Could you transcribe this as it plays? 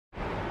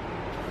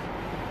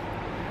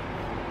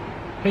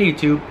Hey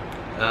YouTube,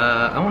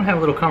 I want to have a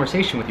little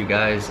conversation with you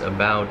guys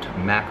about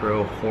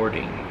macro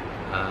hoarding.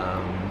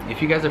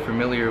 If you guys are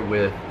familiar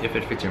with If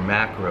It Fits Your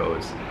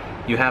Macros,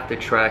 you have to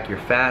track your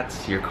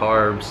fats, your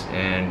carbs,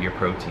 and your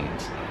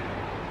proteins.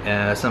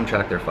 Some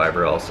track their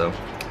fiber also.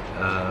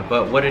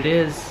 But what it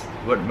is,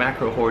 what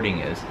macro hoarding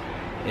is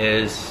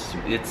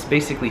it's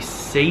basically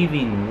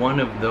saving one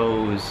of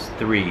those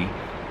three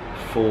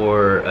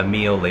for a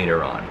meal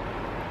later on.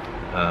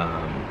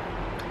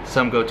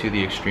 Some go to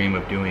the extreme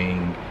of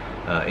doing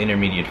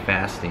intermediate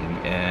fasting,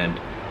 and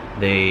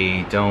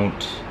they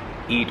don't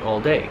eat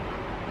all day,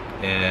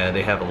 and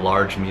they have a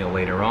large meal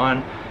later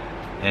on,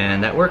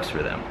 and that works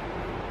for them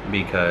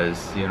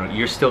because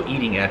you're still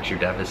eating at your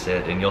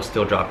deficit and you'll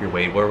still drop your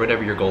weight or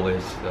whatever your goal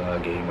is,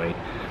 gain weight.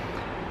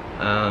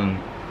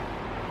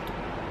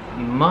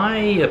 My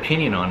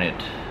opinion on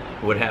it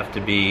would have to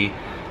be,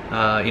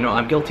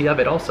 I'm guilty of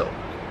it also.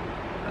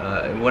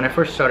 When I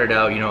first started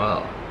out,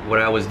 what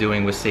I was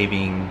doing was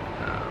saving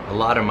a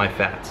lot of my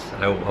fats.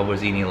 I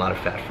was eating a lot of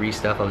fat-free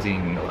stuff. I was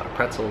eating a lot of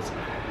pretzels,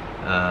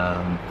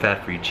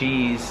 fat-free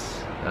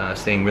cheese,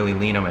 staying really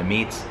lean on my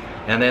meats.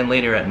 And then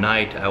later at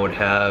night, I would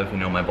have,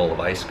 my bowl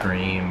of ice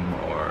cream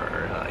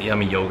or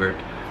yummy yogurt,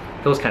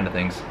 those kind of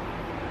things.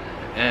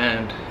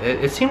 And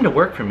it seemed to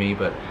work for me,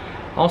 but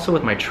also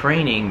with my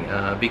training,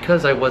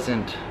 because I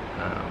wasn't,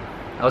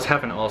 I was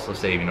having to also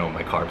save,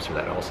 my carbs for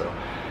that also.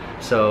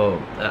 So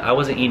I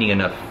wasn't eating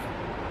enough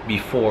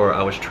before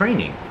I was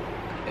training.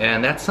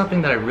 And that's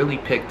something that I really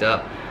picked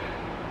up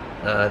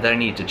that I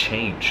needed to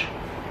change.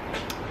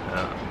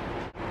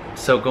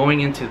 So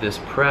going into this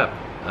prep,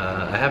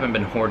 I haven't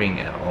been hoarding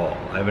at all.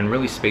 I've been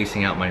really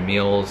spacing out my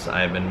meals.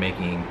 I've been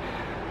making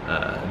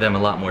them a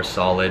lot more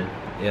solid.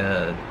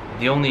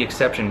 The only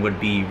exception would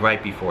be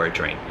right before I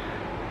train.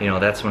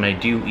 That's when I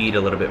do eat a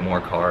little bit more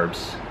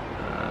carbs,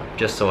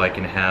 just so I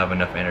can have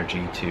enough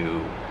energy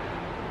to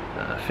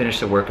finish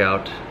the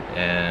workout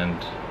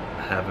and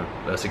have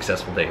a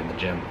successful day in the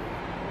gym.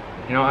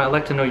 I'd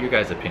like to know your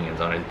guys'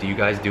 opinions on it. Do you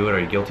guys do it? Are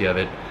you guilty of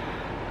it?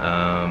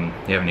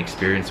 You have any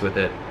experience with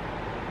it?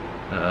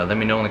 Let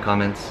me know in the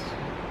comments.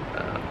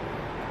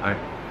 Alright.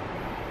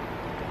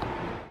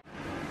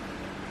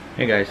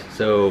 Hey guys,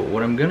 so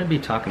what I'm going to be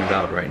talking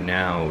about right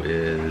now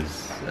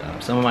is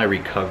some of my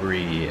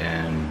recovery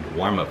and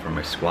warm-up for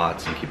my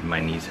squats and keeping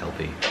my knees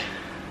healthy.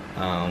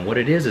 What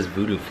it is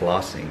VooDoo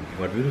Flossing.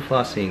 What VooDoo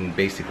Flossing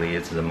basically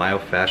is a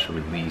myofascial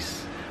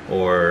release,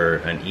 or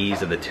an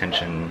ease of the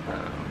tension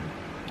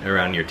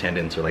around your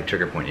tendons or like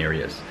trigger point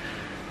areas.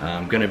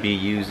 I'm going to be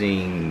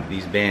using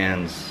these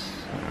bands.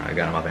 I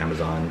got them off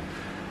Amazon.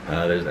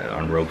 There's that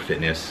on Rogue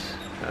Fitness.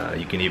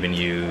 You can even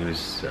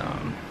use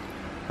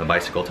a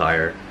bicycle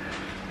tire.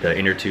 The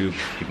inner tube,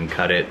 you can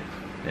cut it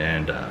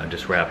and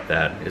just wrap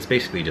that. It's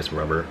basically just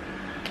rubber,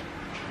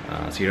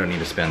 so you don't need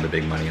to spend the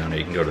big money on it.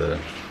 You can go to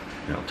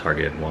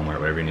Target, Walmart,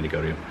 whatever you need to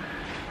go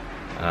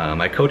to.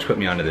 My coach put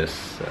me onto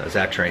this,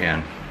 Zach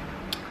Trahan.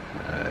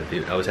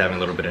 I was having a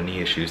little bit of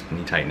knee issues,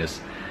 knee tightness,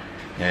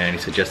 and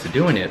he suggested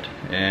doing it,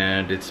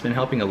 and it's been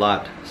helping a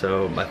lot.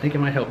 So I think it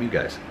might help you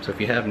guys. So if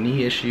you have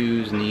knee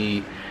issues,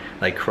 knee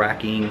like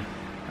cracking,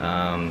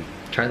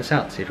 try this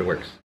out, see if it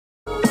works.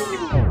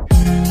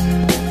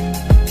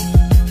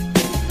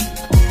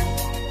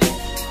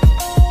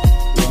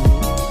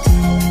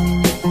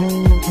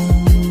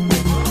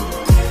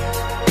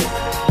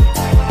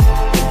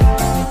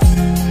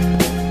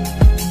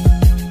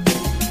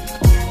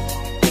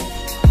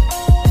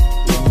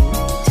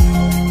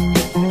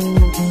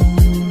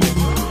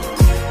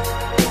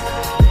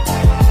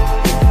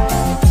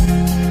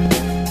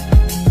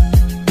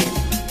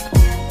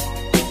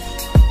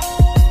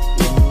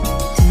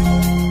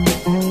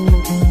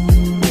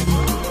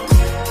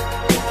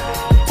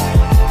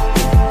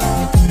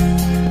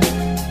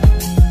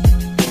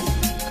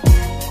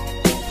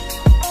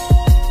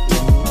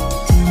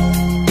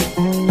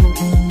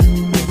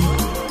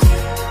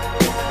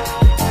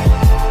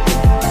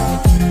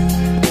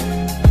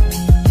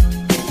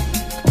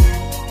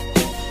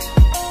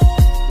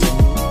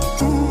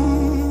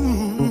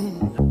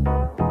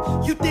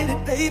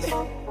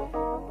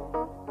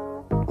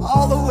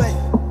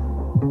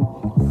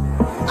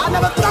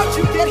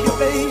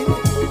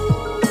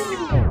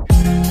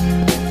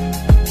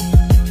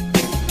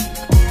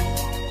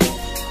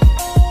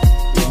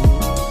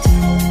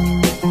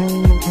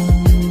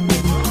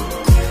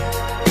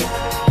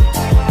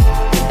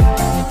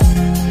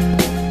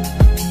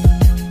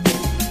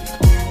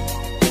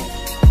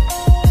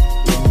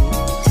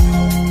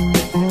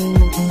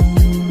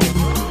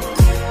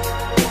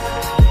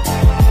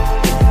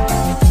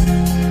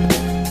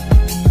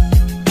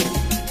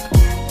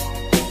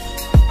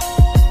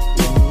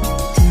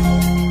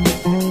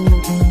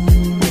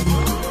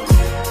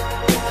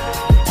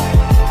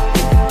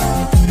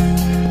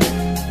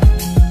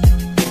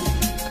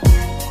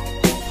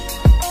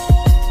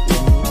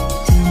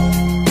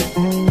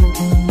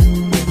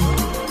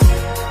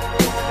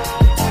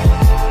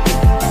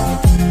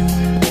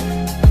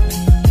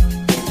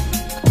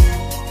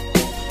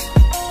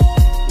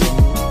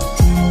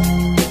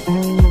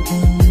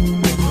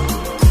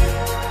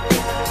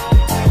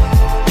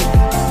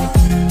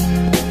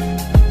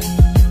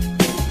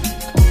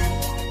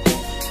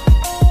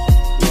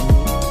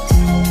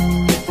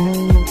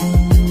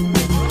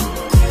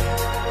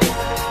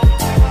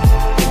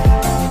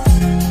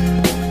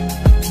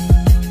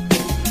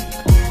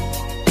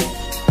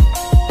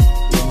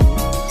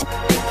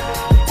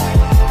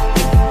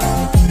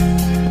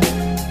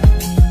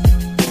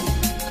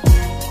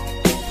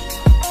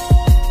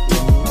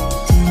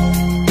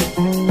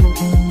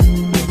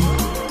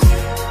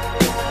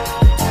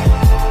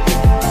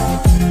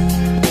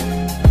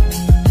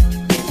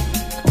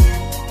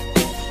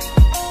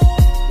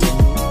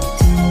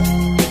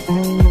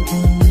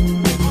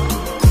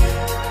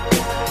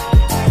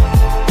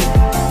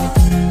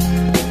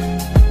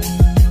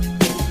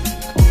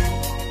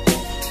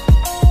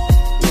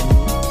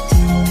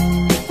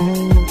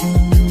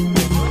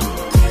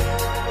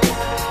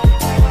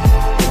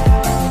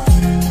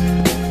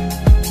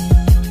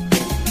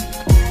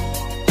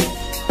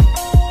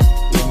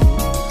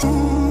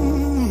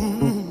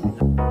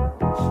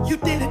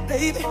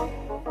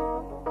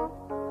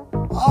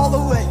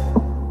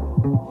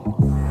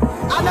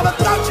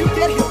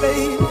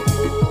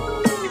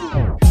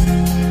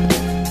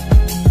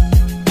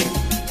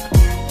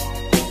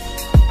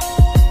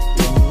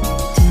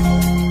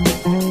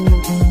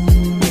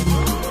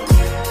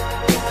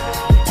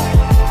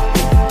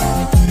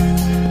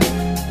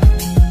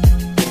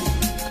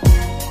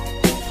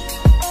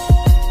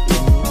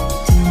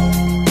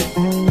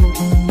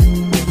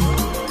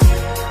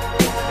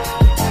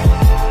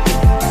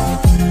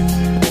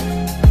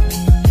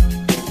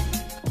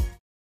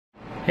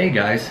 Hey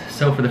guys,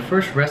 so for the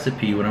first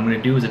recipe, what I'm going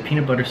to do is a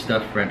peanut butter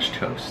stuffed French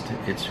toast.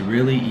 It's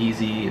really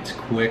easy, it's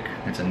quick,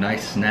 it's a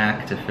nice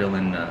snack to fill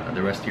in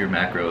the rest of your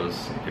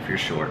macros if you're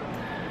short.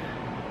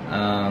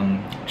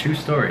 True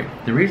story.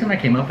 The reason I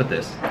came up with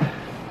this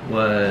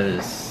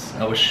was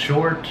I was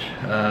short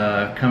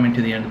coming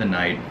to the end of the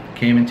night,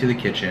 came into the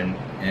kitchen,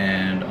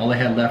 and all I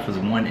had left was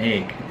 1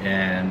 egg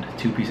and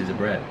 2 pieces of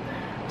bread.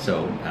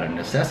 So out of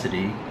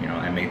necessity, you know,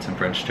 I made some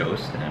French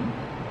toast and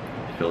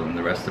filled in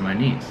the rest of my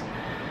needs.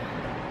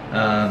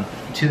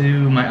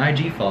 To my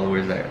IG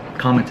followers that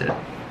commented,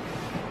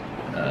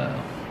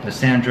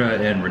 Sandra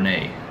and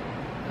Renee,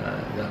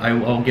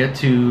 I'll get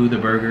to the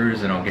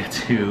burgers and I'll get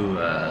to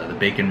the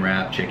bacon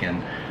wrap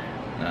chicken.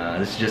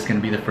 This is just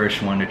going to be the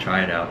first one to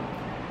try it out.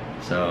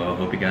 So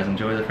hope you guys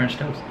enjoy the French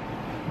toast.